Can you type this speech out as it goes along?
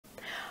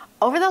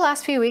Over the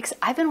last few weeks,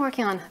 I've been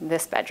working on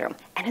this bedroom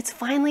and it's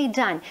finally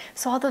done.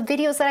 So all the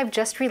videos that I've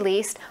just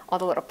released, all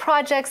the little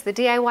projects, the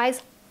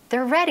DIYs,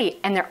 they're ready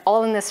and they're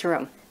all in this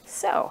room.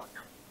 So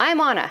I'm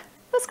Anna.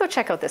 Let's go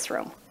check out this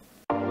room.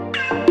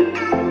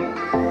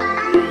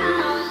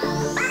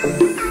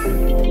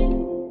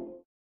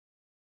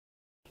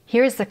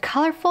 Here's the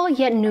colorful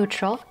yet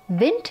neutral,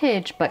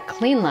 vintage but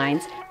clean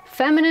lines,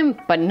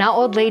 feminine but not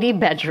old lady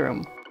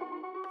bedroom.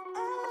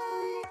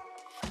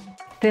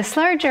 This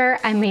larger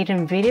I made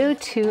in video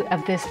 2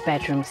 of this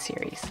bedroom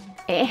series.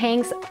 It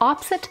hangs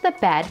opposite to the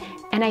bed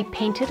and I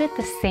painted it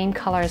the same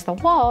color as the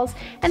walls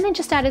and then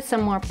just added some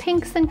more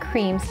pinks and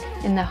creams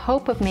in the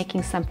hope of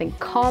making something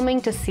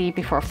calming to see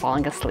before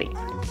falling asleep.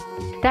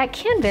 That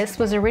canvas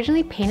was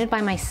originally painted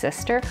by my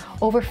sister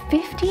over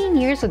 15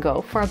 years ago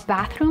for a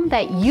bathroom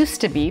that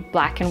used to be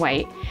black and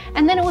white,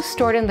 and then it was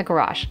stored in the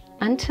garage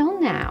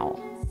until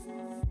now.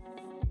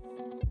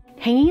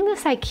 Hanging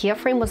this IKEA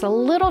frame was a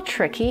little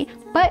tricky,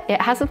 but it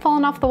hasn't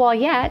fallen off the wall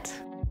yet.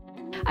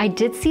 I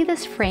did see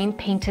this frame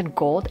painted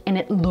gold and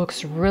it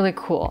looks really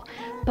cool,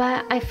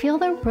 but I feel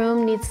the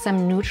room needs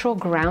some neutral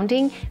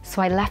grounding,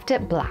 so I left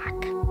it black.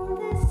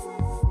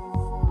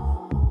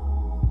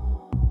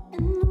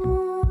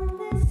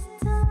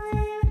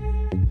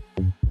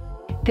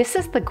 This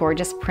is the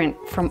gorgeous print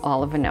from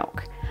Olive and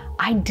Oak.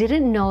 I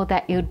didn't know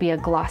that it would be a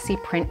glossy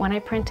print when I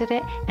printed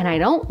it, and I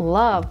don't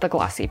love the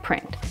glossy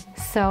print.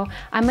 So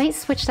I might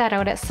switch that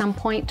out at some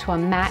point to a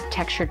matte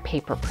textured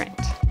paper print.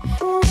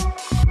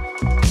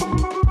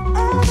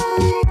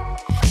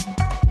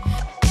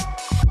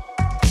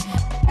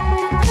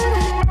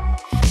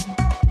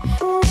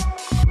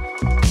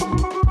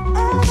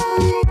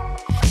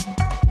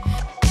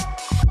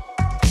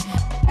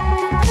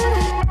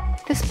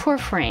 This poor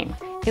frame.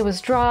 It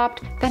was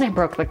dropped, then I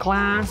broke the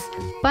glass,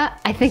 but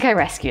I think I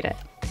rescued it.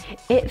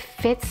 It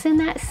fits in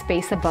that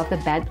space above the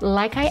bed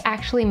like I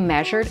actually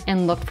measured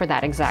and looked for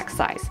that exact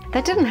size.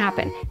 That didn't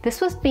happen.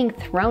 This was being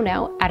thrown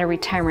out at a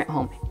retirement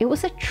home. It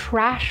was a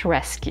trash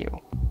rescue.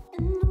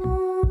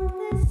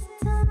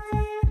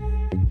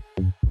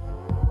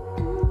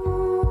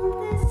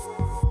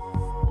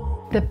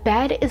 The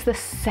bed is the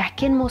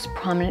second most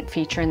prominent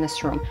feature in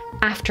this room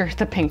after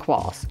the pink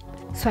walls.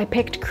 So I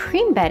picked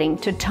cream bedding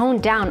to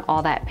tone down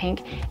all that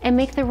pink and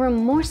make the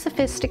room more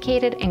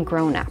sophisticated and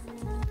grown up.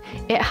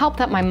 It helped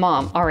that my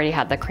mom already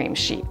had the cream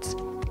sheets.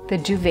 The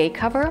duvet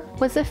cover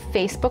was a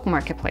Facebook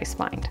Marketplace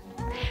find.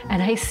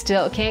 And I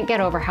still can't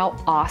get over how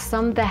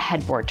awesome the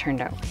headboard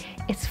turned out.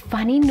 It's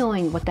funny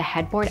knowing what the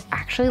headboard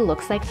actually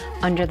looks like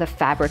under the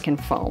fabric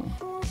and foam.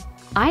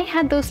 I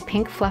had those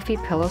pink fluffy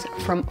pillows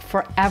from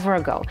forever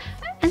ago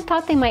and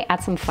thought they might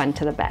add some fun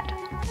to the bed.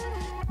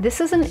 This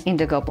is an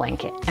indigo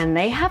blanket and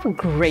they have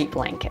great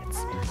blankets.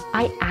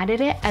 I added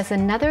it as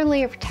another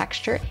layer of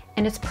texture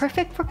and it's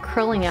perfect for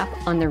curling up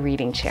on the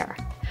reading chair.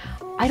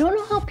 I don't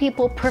know how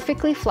people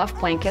perfectly fluff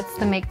blankets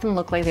to make them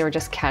look like they were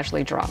just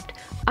casually dropped.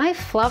 I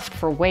fluffed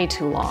for way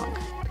too long.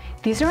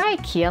 These are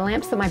IKEA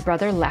lamps that my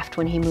brother left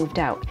when he moved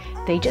out.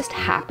 They just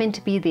happen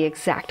to be the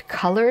exact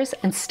colors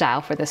and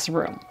style for this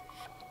room.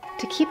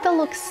 To keep the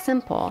look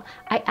simple,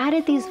 I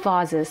added these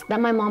vases that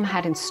my mom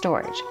had in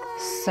storage.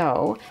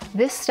 So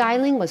this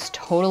styling was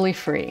totally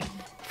free.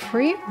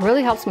 Free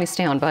really helps me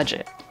stay on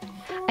budget.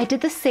 I did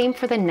the same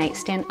for the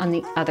nightstand on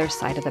the other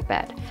side of the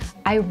bed.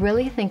 I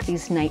really think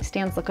these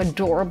nightstands look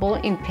adorable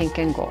in pink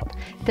and gold.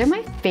 They're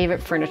my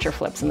favorite furniture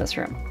flips in this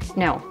room.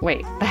 No,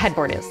 wait, the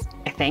headboard is,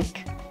 I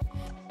think.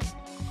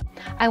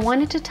 I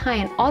wanted to tie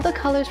in all the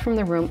colors from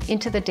the room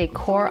into the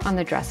decor on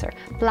the dresser: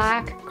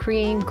 black,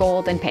 cream,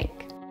 gold, and pink.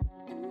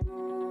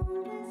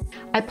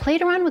 I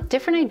played around with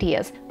different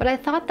ideas, but I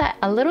thought that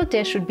a little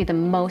dish would be the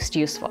most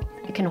useful.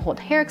 It can hold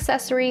hair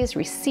accessories,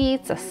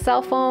 receipts, a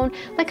cell phone,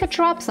 like a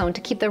drop zone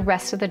to keep the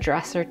rest of the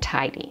dresser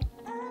tidy.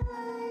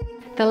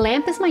 The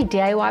lamp is my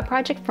DIY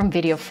project from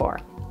video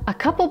 4. A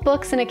couple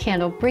books and a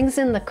candle brings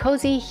in the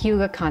cozy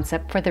hygge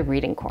concept for the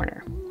reading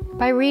corner.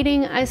 By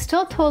reading, I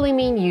still totally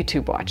mean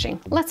YouTube watching.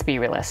 Let's be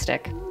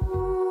realistic.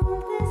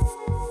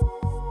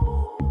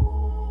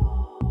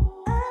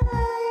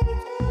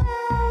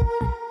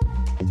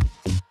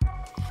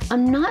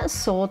 I'm not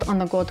sold on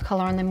the gold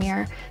color on the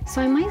mirror, so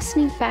I might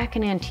sneak back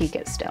and antique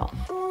it still.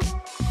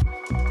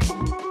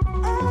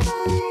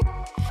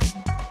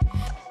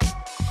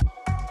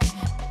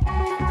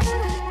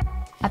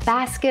 A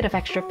basket of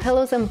extra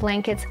pillows and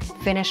blankets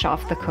finish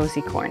off the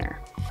cozy corner.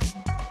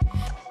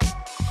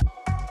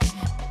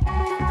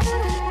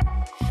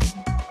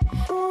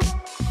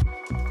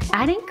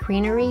 Adding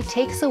greenery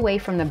takes away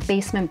from the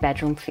basement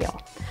bedroom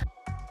feel.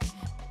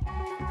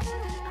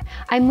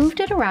 I moved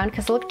it around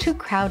because it looked too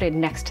crowded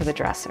next to the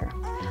dresser.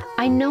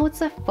 I know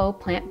it's a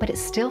faux plant, but it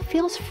still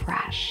feels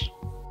fresh.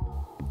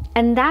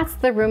 And that's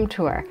the room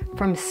tour,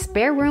 from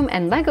spare room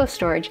and Lego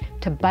storage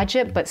to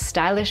budget but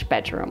stylish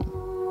bedroom.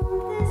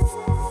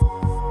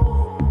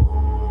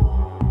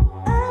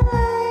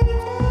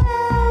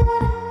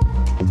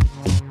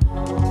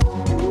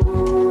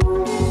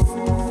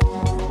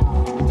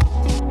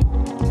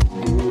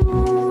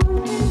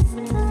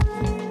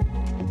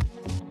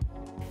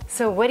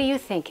 So what do you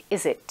think?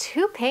 Is it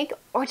too pink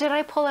or did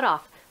I pull it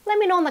off? Let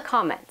me know in the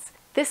comments.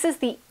 This is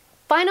the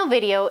final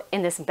video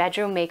in this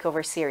bedroom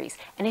makeover series.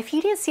 And if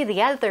you didn't see the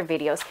other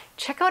videos,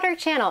 check out our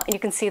channel and you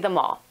can see them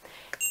all.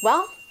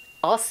 Well,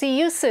 I'll see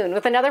you soon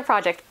with another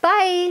project.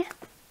 Bye!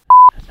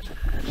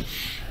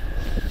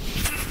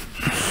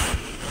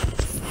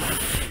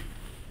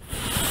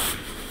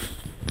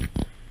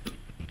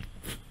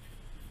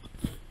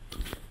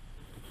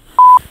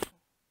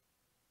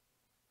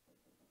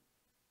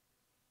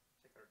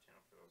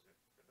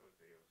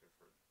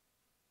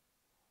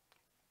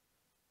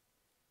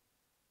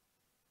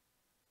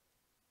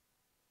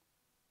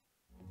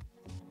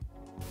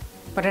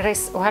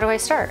 How do I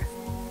start?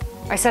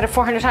 I said it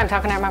 400 times, how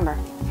can I remember?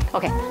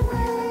 Okay.